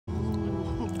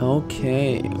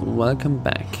Okay, welcome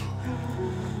back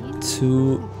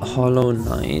to Hollow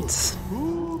Knight.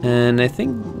 And I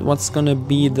think what's gonna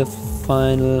be the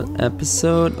final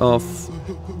episode of...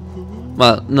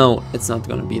 Well, no, it's not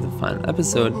gonna be the final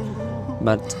episode,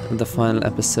 but the final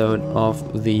episode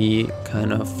of the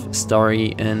kind of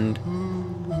story and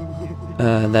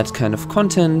that kind of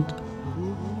content.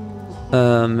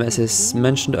 As is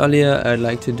mentioned earlier, I'd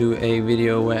like to do a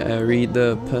video where I read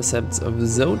the Percepts of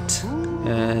Zod,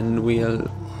 and we'll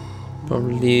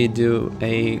probably do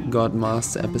a God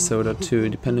Master episode or two,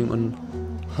 depending on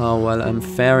how well I'm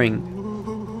faring.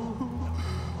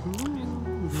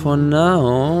 For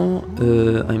now,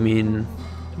 I mean,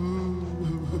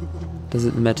 does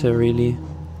it matter really?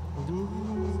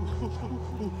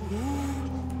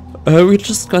 We're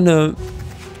just gonna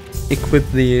equip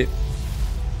the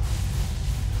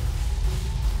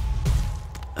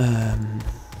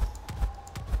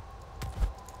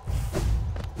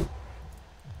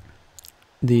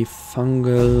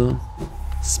fungal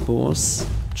spores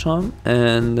charm,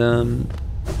 and then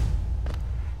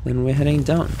we're heading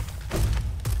down.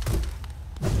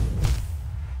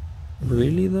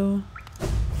 Really though?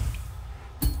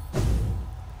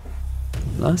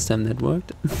 Last time that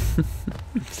worked.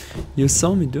 You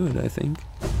saw me do it, I think.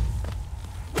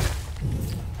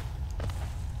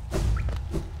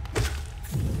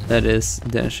 That is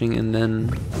dashing and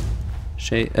then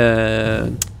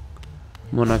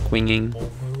monarch winging.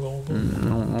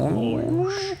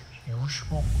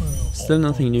 Still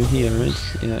nothing new here, right?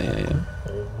 Yeah.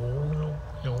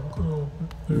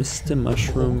 Mr.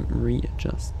 Mushroom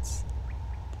readjusts.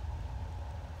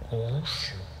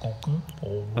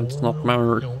 It's not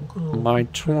my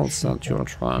tools that your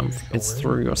triumph, it's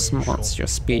through your smarts, your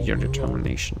speed, your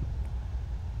determination.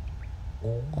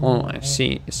 Oh, I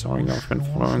see. So you've been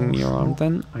following me around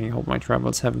then? I hope my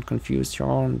travels haven't confused you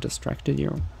all and distracted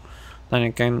you. Then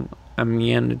again, a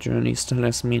meander journey still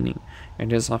has meaning.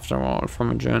 It is, after all, from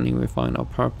a journey we find our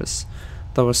purpose,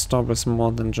 though a stop is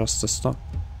more than just a stop.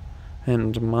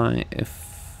 And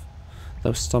if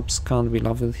those stops can't be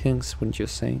lovely things, wouldn't you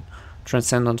say?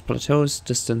 Transcendent plateaus,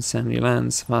 distant sandy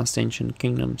lands, vast ancient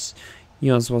kingdoms.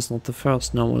 Yours was not the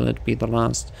first, nor will it be the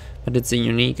last, but it's a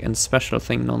unique and special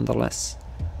thing nonetheless.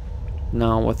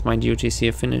 Now, with my duties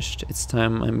here finished, it's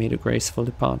time I made a graceful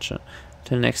departure.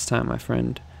 Till next time, my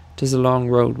friend. 'Tis a long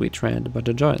road we tread, but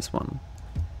a joyous one.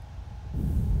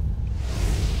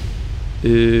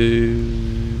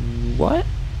 What?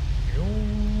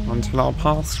 Until our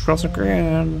paths cross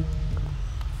again.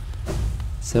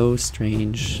 So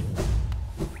strange.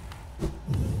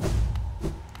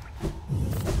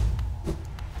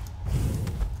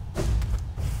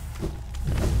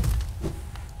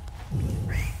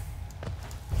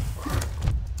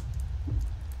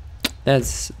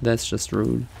 That's just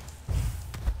rude.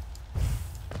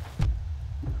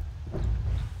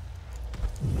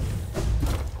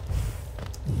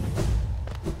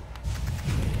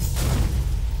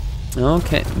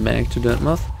 Okay, back to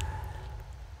Dirtmouth.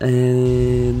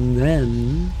 And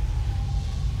then...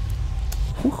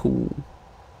 Woohoo!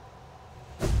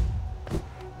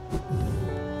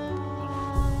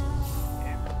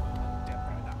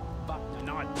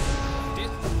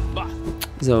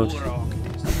 Zod,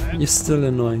 you're still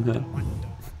annoying her.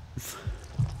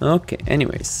 Okay,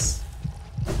 anyways.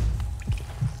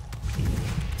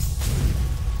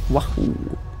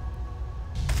 Wahoo!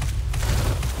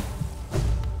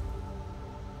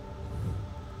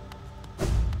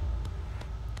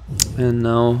 And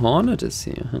now Hornet is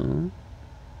here, huh?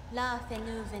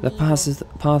 The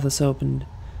path is opened.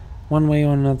 One way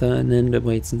or another, an end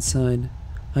awaits inside.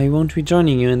 I won't be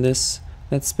joining you in this.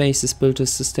 That space is built to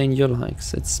sustain your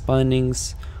likes. Its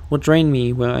bindings would drain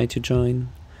me were I to join.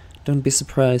 Don't be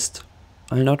surprised.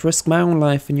 I'll not risk my own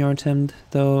life in your attempt,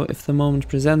 though if the moment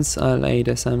presents, I'll aid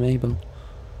as I'm able.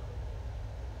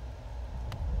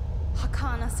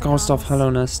 Ghost of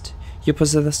Hollow Nest, you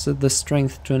possess the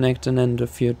strength to enact an end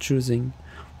of your choosing.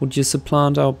 Would you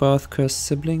supplant our birth-cursed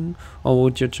sibling, or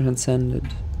would you transcend it?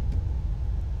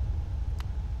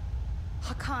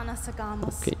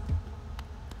 Okay.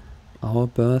 Our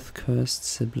birth-cursed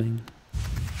sibling.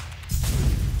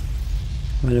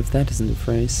 Well, if that isn't a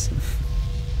phrase.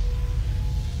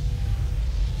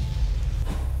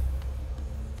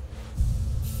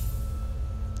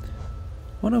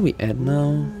 What are we at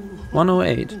now?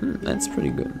 108. That's pretty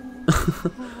good.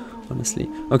 Honestly.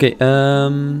 Okay,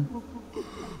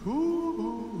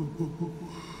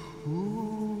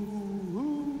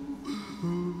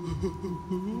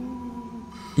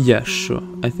 yeah, sure.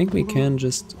 I think we can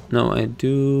just... No, I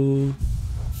do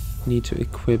need to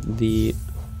equip the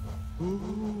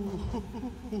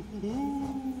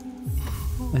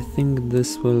I think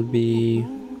this will be...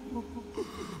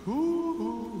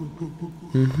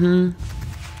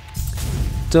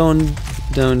 Don't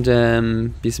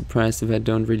be surprised if I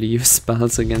don't really use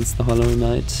spells against the Hollow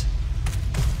Knight.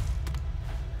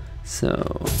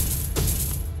 So...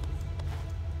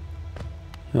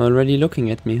 You're already looking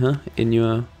at me, huh? In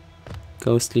your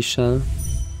ghostly shell.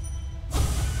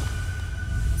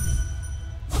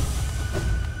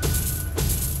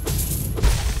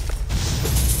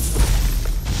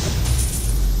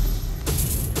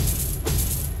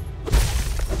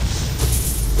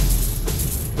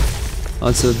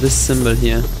 Also this symbol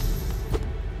here,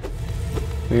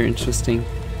 very interesting.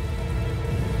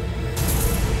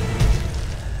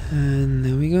 And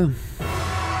there we go.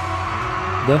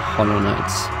 The Hollow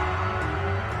Knights.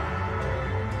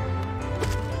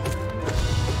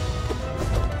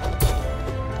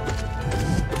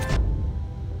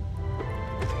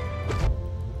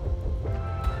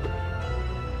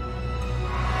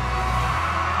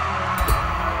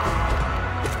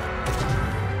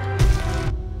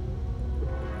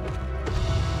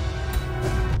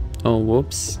 Oh,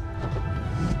 whoops.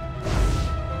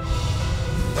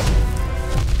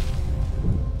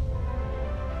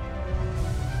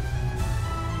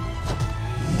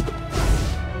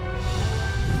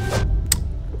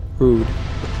 Rude.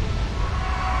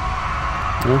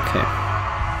 Okay.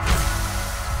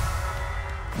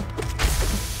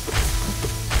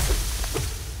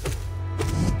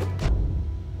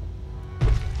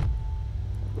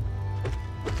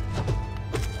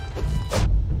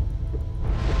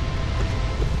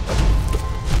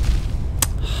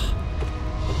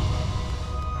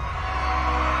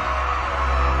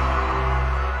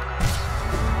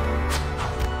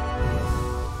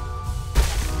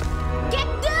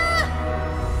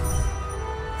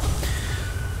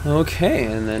 Okay,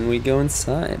 and then we go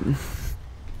inside.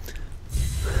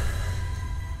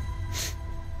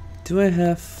 Do I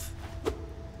have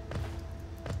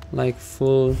like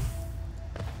full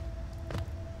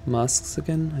masks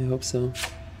again? I hope so.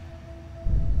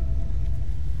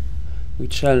 We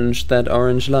challenged that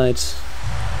orange light.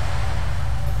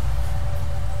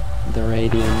 The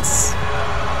radiance.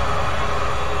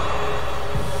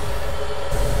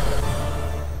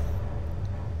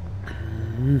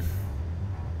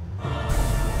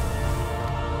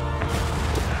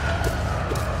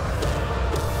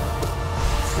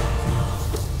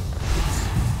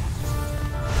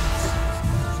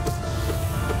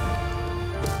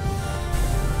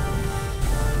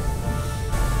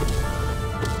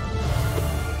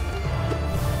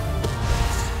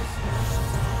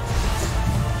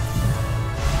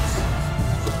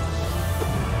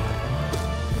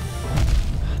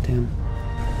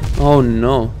 Oh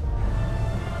no.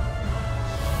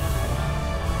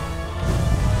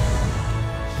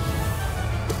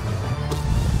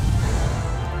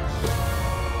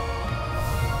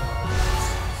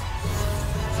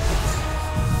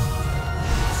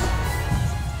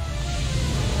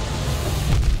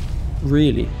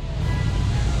 Really?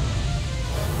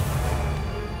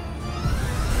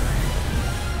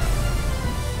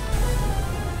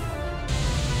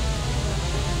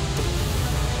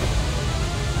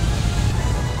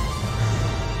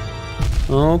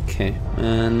 Okay,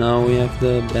 and now we have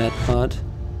the bad part.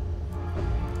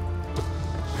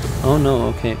 Oh no,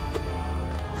 okay.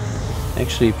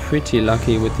 Actually pretty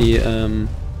lucky with the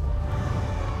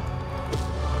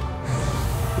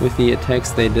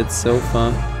attacks they did so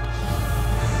far.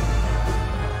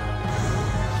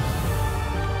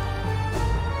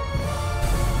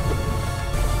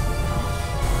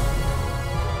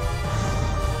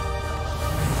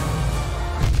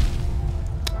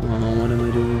 Oh, what am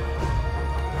I doing?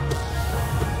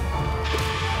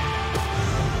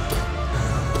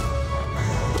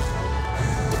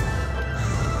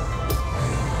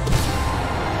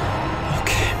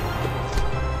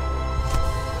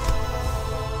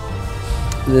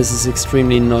 This is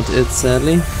extremely not it,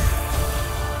 sadly.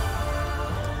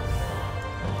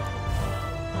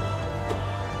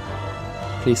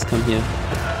 Please come here.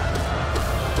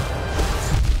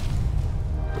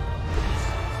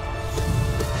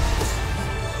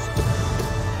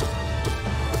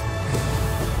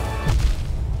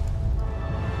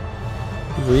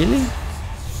 Really?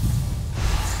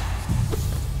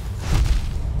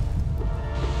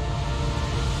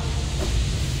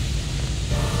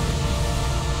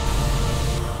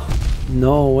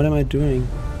 No, what am I doing?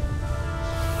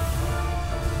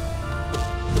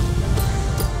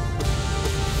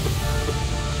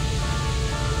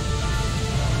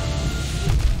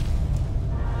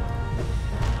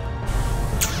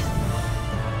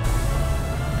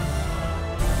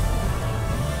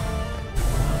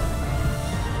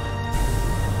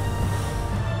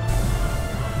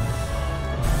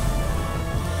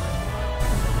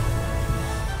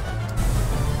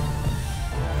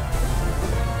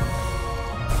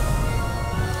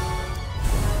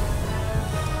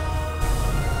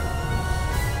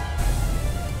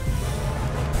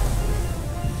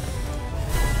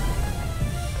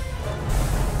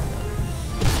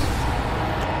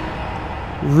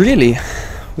 Really?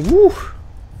 Woo!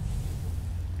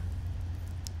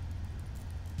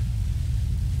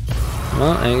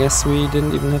 Well, I guess we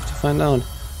didn't even have to find out.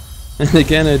 And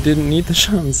again, I didn't need the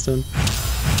shaman stone.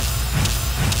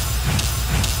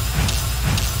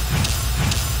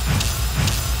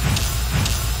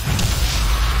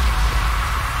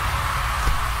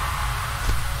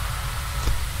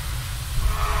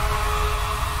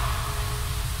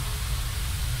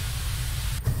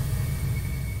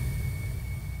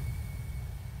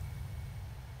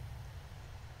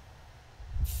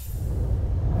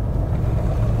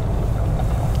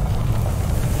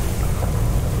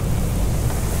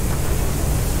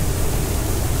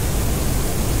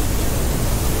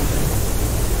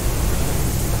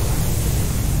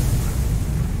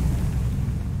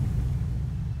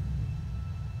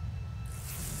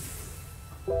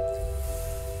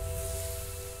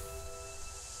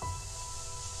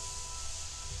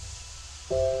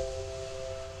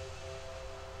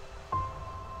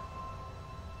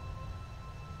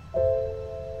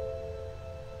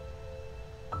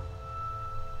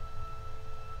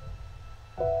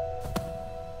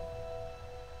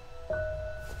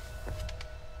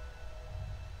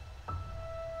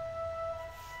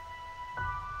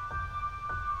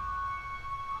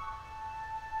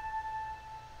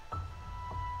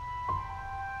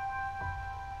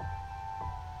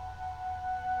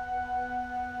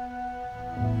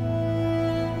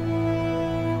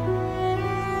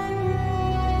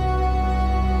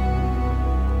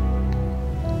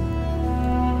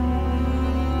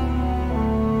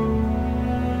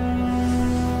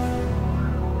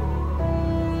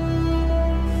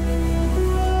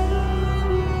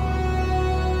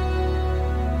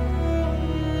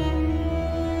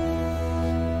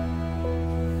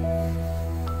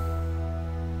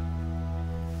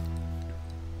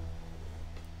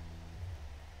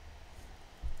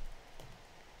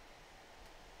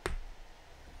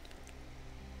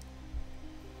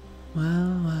 Wow.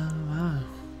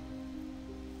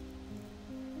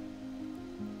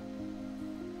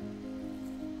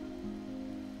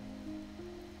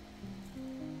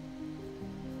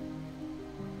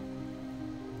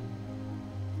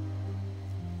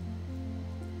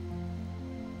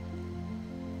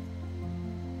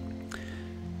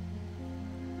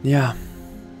 Yeah.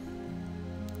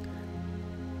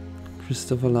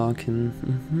 Christopher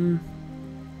Larkin.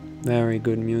 Very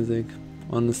good music.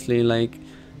 Honestly, like,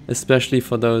 especially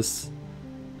for those.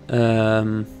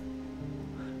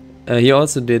 He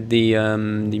also did the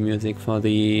music for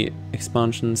the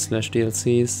expansions /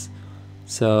 DLCs.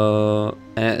 So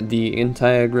the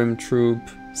entire Grim Troop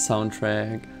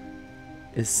soundtrack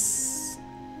is,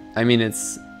 I mean,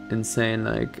 it's insane,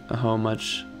 like how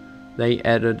much they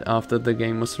added after the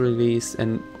game was released,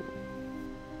 and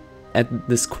at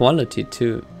this quality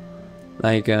too.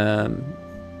 Like, I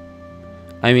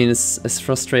mean, it's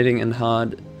frustrating and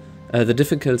hard. The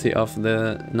difficulty of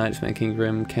the Nightmaking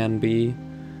Grim can be,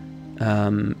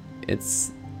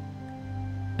 it's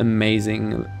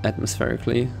amazing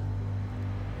atmospherically.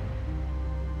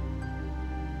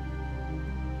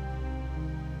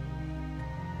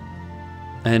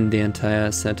 And the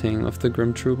entire setting of the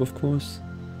Grim Troop, of course.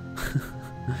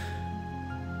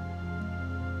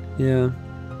 Yeah.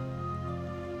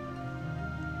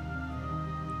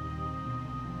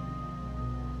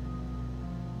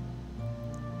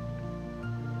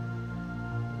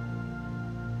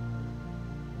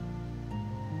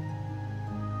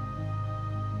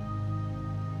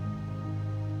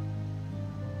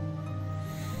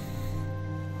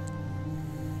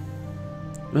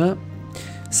 Well,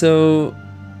 so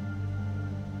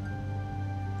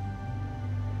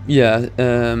yeah,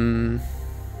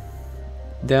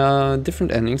 there are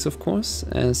different endings, of course,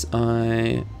 as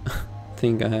I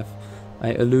think I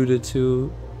alluded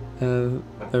to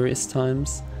various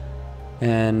times,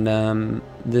 and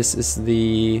this is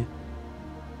the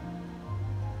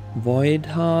Void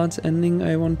Heart ending,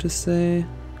 I want to say.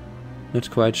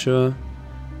 Not quite sure.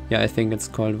 Yeah, I think it's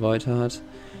called Void Heart.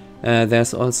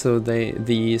 There's also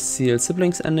the Seal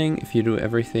Siblings ending, if you do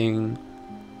everything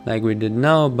like we did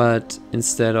now, but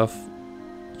instead of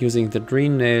using the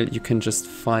Dream Nail, you can just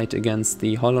fight against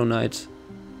the Hollow Knight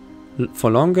for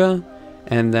longer,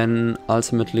 and then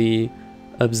ultimately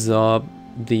absorb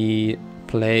the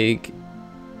plague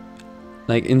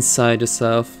like inside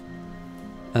yourself.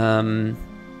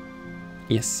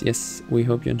 Yes, we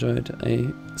hope you enjoyed.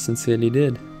 I sincerely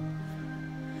did.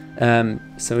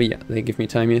 So yeah, they give me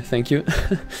time here, thank you.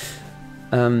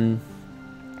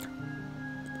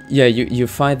 Yeah, you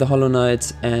fight the Hollow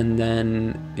Knight, and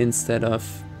then instead of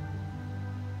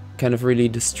kind of really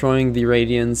destroying the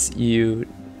radiance, you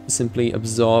simply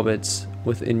absorb it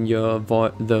within your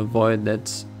the void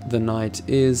that the night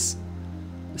is,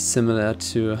 similar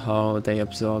to how they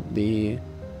absorb the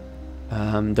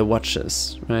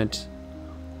watchers, right?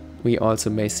 We also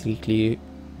basically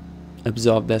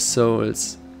absorb their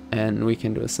souls, and we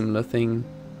can do a similar thing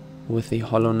with the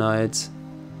Hollow Knight.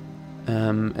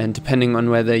 And depending on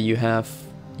whether you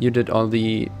did all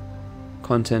the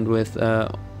content with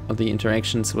all the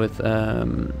interactions with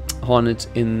Hornet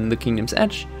in the Kingdom's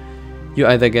Edge, you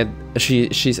either get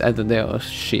she's either there or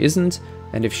she isn't,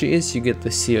 and if she is, you get the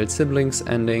sealed siblings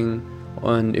ending,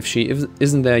 and if she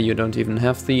isn't there, you don't even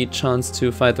have the chance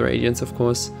to fight the Radiants, of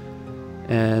course,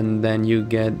 and then you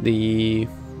get the,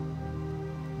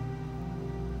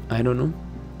 I don't know,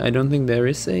 I don't think there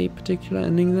is a particular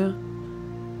ending there.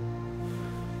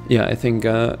 Yeah, I think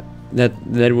that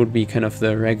would be kind of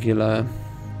the regular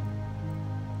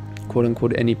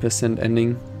quote-unquote any %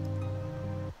 ending.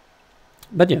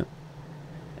 But yeah,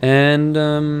 and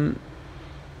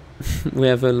we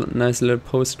have a nice little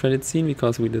post-credit scene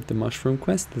because we did the mushroom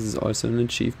quest. This is also an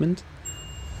achievement.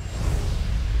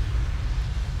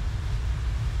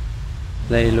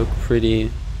 They look pretty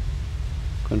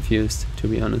confused, to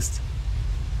be honest.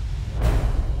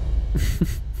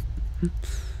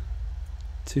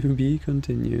 To be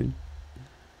continued.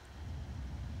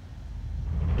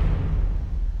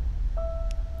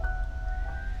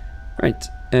 Right,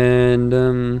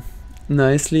 and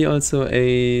nicely also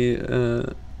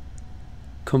a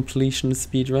completion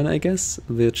speedrun, I guess.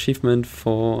 The achievement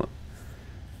for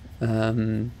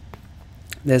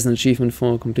there's an achievement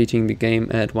for completing the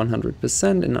game at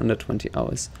 100% in under 20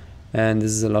 hours, and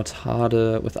this is a lot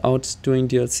harder without doing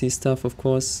DLC stuff, of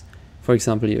course. For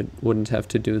example, you wouldn't have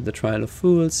to do the Trial of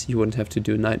Fools, you wouldn't have to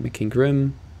do Nightmare King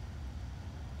Grim,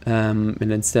 and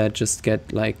instead just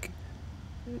get, like,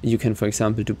 you can, for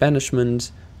example, do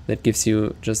Banishment, that gives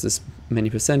you just as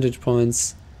many percentage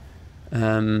points,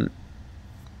 and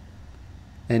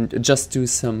just do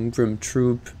some Grim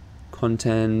Troop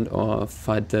content, or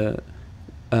fight the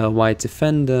White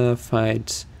Defender,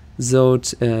 fight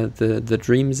Zod, the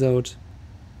Dream Zod.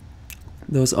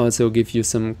 Those also give you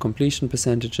some completion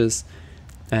percentages,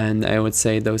 and I would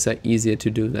say those are easier to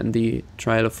do than the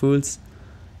Trial of Fools.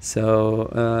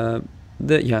 So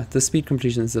the speed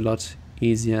completion is a lot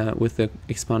easier with the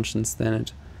expansions than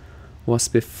it was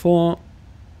before.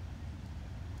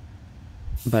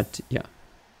 But yeah,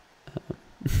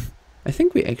 I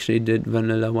think we actually did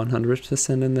vanilla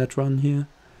 100% in that run here.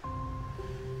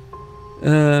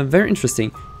 Very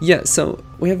interesting. Yeah, so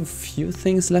we have a few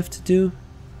things left to do.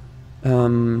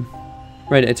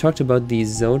 Right, I talked about the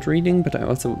Zod reading, but I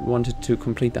also wanted to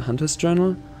complete the Hunter's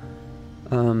Journal.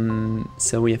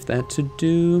 So we have that to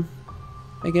do,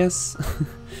 I guess.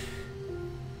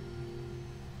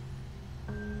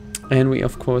 And we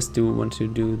of course do want to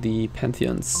do the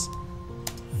Pantheons.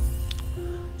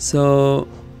 So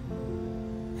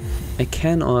I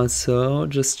can also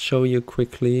just show you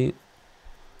quickly.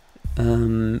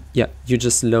 Yeah, you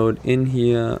just load in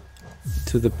here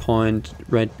to the point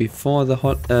right before the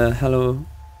Hollow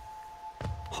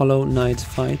Knight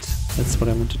fight. That's what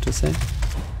I wanted to say.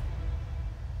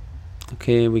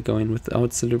 Okay, we go in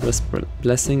without Celebrus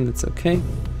Blessing, that's okay.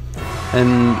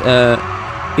 And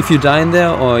if you die in there,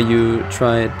 or you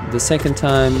try it the second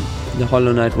time, the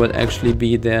Hollow Knight will actually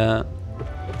be there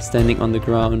standing on the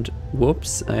ground.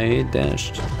 Whoops, I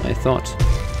dashed, I thought.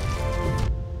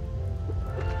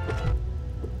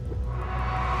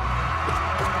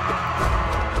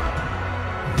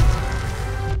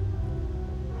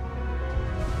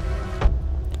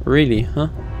 Really, huh?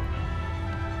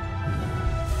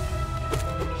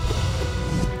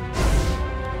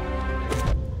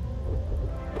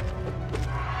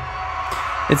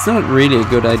 It's not really a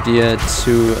good idea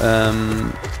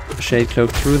to Shade Cloak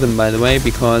through them, by the way,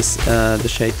 because the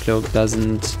Shade Cloak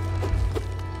doesn't...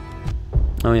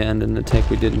 Oh yeah, and an attack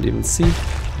we didn't even see.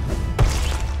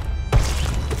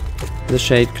 The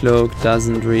Shade Cloak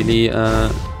doesn't really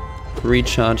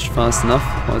recharge fast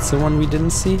enough. Also one we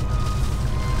didn't see.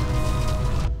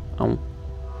 Ow.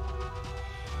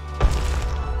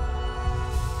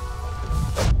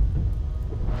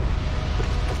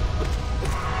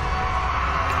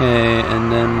 Okay,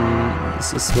 and then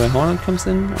this is where Hornet comes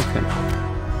in. Okay.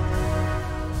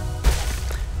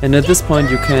 And at this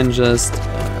point you can just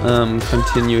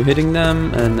continue hitting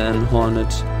them, and then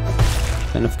Hornet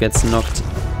kind of gets knocked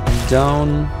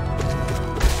down.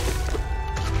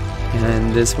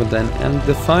 And this would then end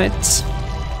the fight.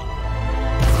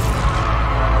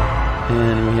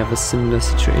 And we have a similar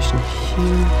situation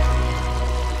here.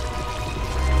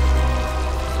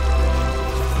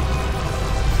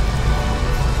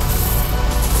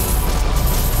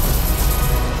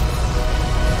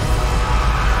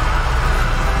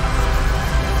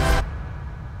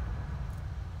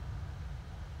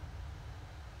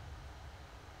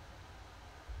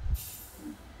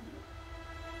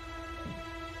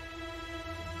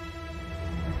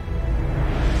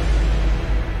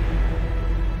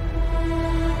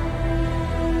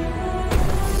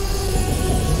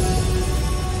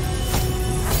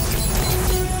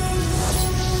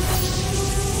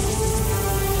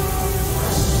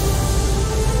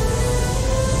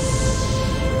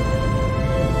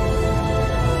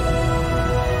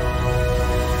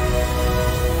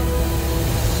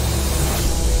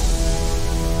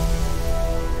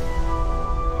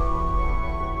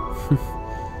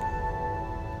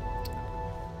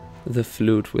 the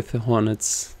flute with the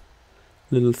hornets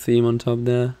little theme on top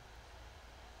there.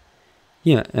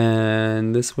 Yeah,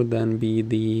 and this would then be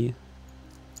the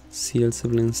Seal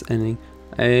Siblings ending.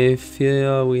 I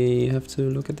fear we have to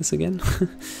look at this again.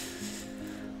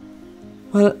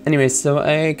 Well, anyway, so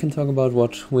I can talk about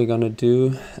what we're gonna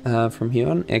do from here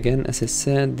on. Again, as I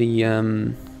said, the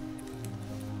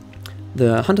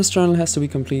Hunter's Journal has to be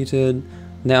completed.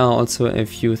 There are also a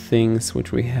few things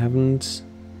which we haven't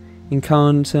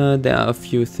encountered. There are a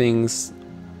few things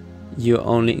you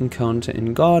only encounter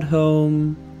in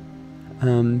Godhome.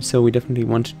 So we definitely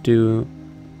want to do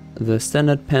the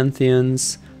standard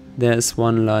pantheons. There's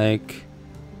one like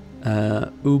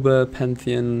Uber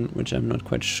Pantheon, which I'm not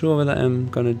quite sure whether I'm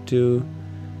gonna do.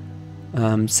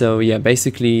 So yeah,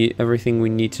 basically everything we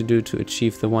need to do to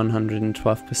achieve the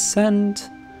 112%,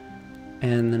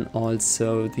 and then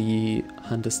also the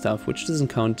hunter stuff, which doesn't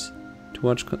count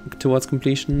towards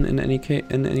completion in any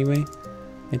way.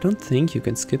 I don't think you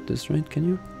can skip this, right? Can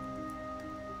you?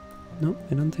 No,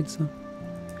 I don't think so.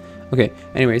 Okay.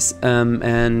 Anyways,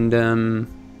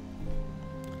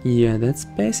 yeah, that's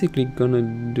basically gonna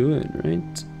do it,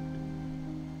 right?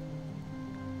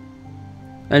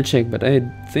 I'll check, but I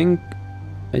think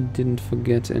I didn't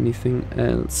forget anything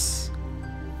else.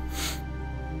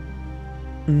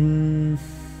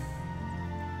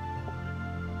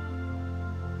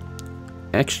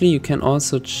 Actually, you can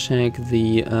also check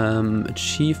the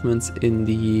achievements in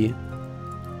the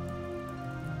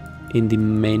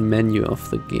main menu of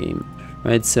the game,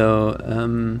 right? So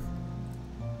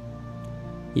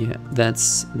yeah,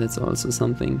 that's also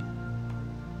something.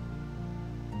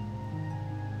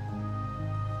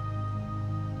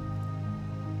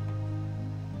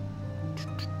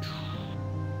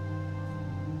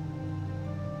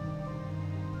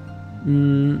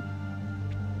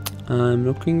 I'm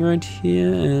looking right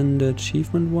here, and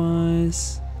achievement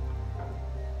wise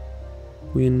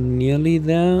we're nearly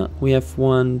there. We have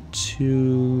 1,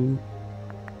 2,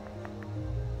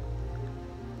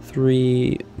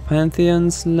 3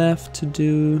 pantheons left to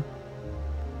do,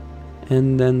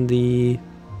 and then the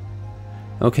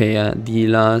the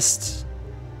last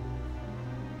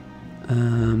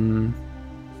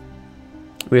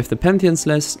we have the pantheons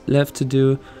left to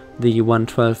do, the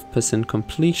 112%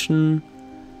 completion,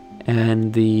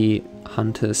 and the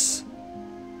Hunter's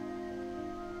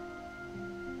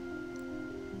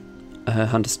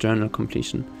Journal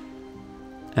completion,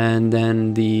 and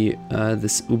then the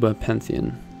this Uber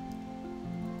Pantheon.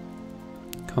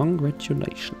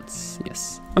 Congratulations.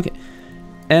 Yes. Okay.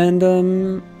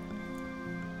 And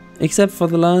except for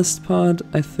the last part,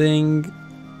 I think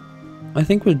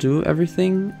we'll do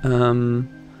everything.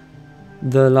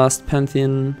 The last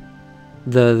Pantheon,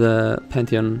 the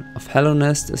Pantheon of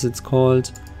Hallownest, as it's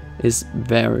called, is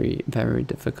very, very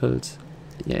difficult.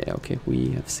 Yeah, okay,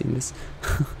 we have seen this.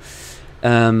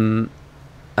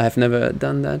 I've never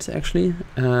done that actually,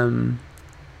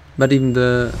 but even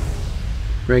the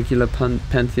regular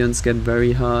pantheons get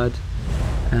very hard,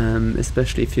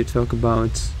 especially if you talk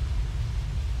about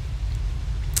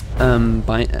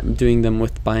doing them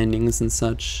with bindings and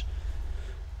such.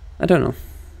 I don't know.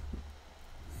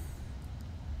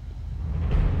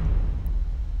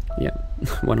 Yeah,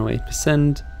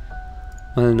 108%.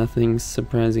 Well, nothing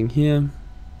surprising here.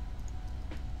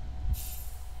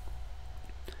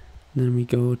 Then we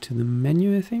go to the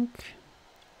menu, I think.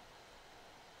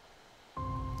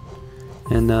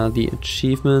 And now the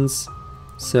achievements.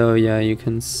 So yeah, you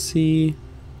can see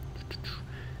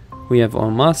we have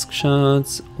all mask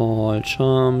shards, all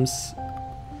charms,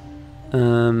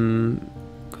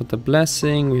 got the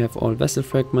blessing, we have all vessel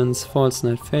fragments, false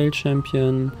knight failed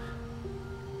champion,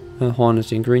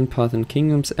 Hornet in Green Path and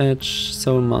Kingdom's Edge,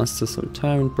 Soul Master, Soul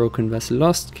Tyrant, Broken Vessel,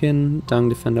 Lost Kin, Dung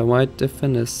Defender, White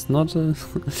Defender is not a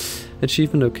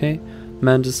achievement, okay.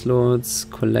 Mantis Lords,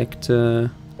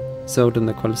 Collector, Zod in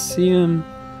the Colosseum.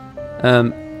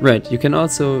 Right, you can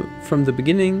also, from the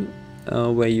beginning,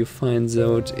 where you find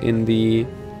Zod in the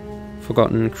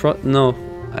Forgotten no,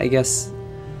 I guess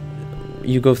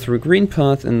you go through Green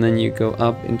Path and then you go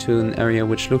up into an area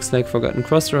which looks like Forgotten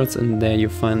Crossroads, and there you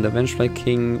find the Vengefly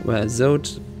King where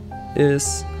Zod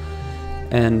is,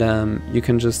 and you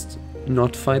can just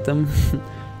not fight them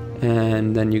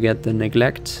and then you get the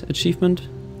Neglect achievement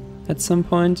at some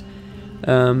point.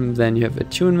 Then you have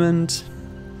Attunement,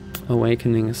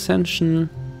 Awakening Ascension,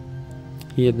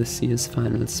 Hear the Seer's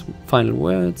final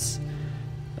words,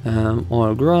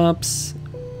 all grubs.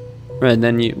 Right,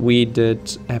 then we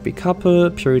did Happy Couple,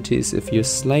 Purity is if you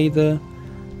slay the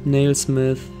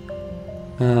Nailsmith.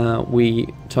 We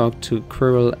talked to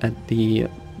Quirrell at the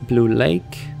Blue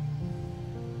Lake.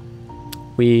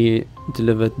 We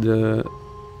delivered the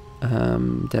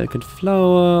delicate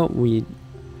flower. We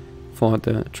fought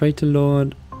the traitor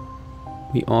lord.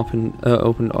 We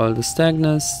opened all the stag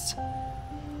nests,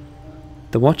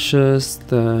 the watchers,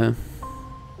 the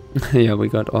yeah, we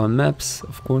got all maps,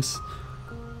 of course.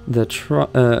 The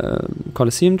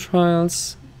Colosseum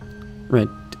trials. Right.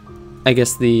 I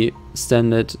guess the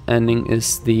standard ending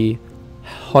is the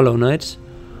Hollow Knight.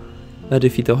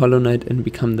 Defeat the Hollow Knight and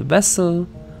become the vessel.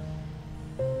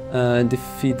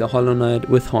 Defeat the Hollow Knight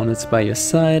with Hornets by your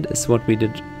side is what we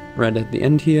did right at the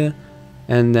end here.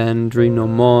 And then Dream No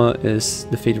More is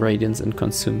defeat Radiance and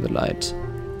consume the light.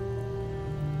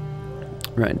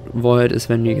 Right, Void is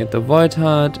when you get the Void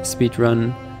Heart,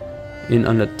 speedrun in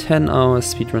under 10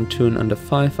 hours, speedrun 2 in under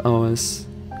 5 hours,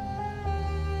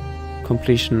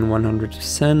 completion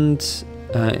 100%,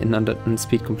 and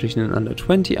speed completion in under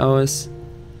 20 hours,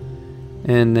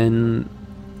 and then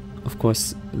of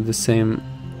course the same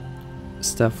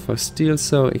stuff for Steel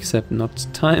Soul except not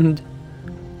timed.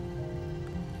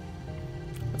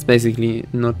 It's basically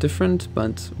not different,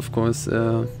 but of course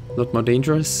a lot more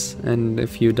dangerous, and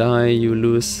if you die you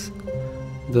lose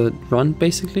the run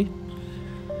basically.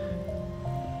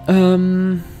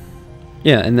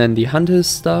 Yeah, and then the Hunters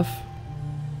stuff,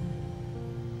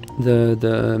 the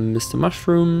Mr.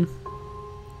 Mushroom.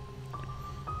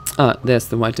 There's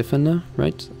the White Defender,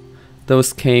 right?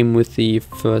 Those came with the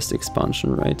first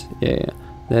expansion, right? Yeah,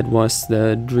 that was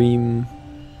the Dream,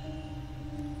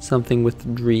 something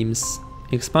with Dreams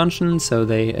expansion, so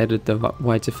they added the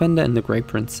White Defender and the Grey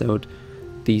Prince, so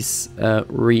these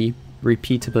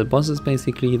repeatable bosses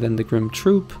basically. Then the Grim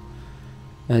Troop,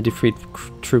 defeat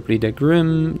Troop Leader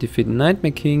Grim, defeat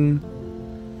Nightmare King,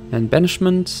 and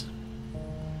Banishment.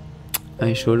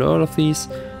 I showed all of these,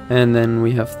 and then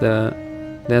we have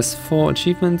there's 4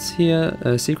 achievements here,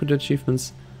 secret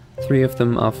achievements. 3 of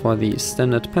them are for the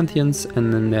standard Pantheons,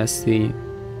 and then there's the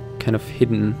kind of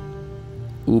hidden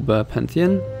Uber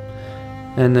Pantheon.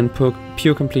 And then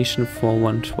pure completion for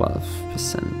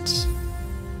 112%.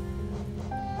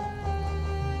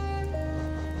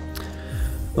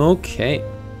 Okay,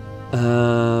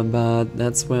 but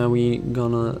that's where we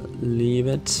gonna leave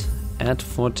it at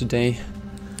for today.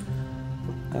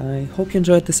 I hope you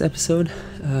enjoyed this episode,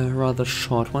 rather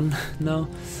short one now,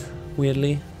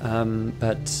 weirdly,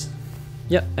 but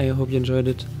yeah, I hope you enjoyed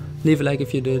it. Leave a like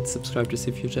if you did, subscribe to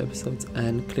see future episodes,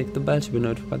 and click the bell to be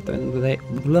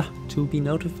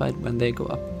notified when they go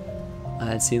up.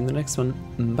 I'll see you in the next one.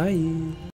 Bye!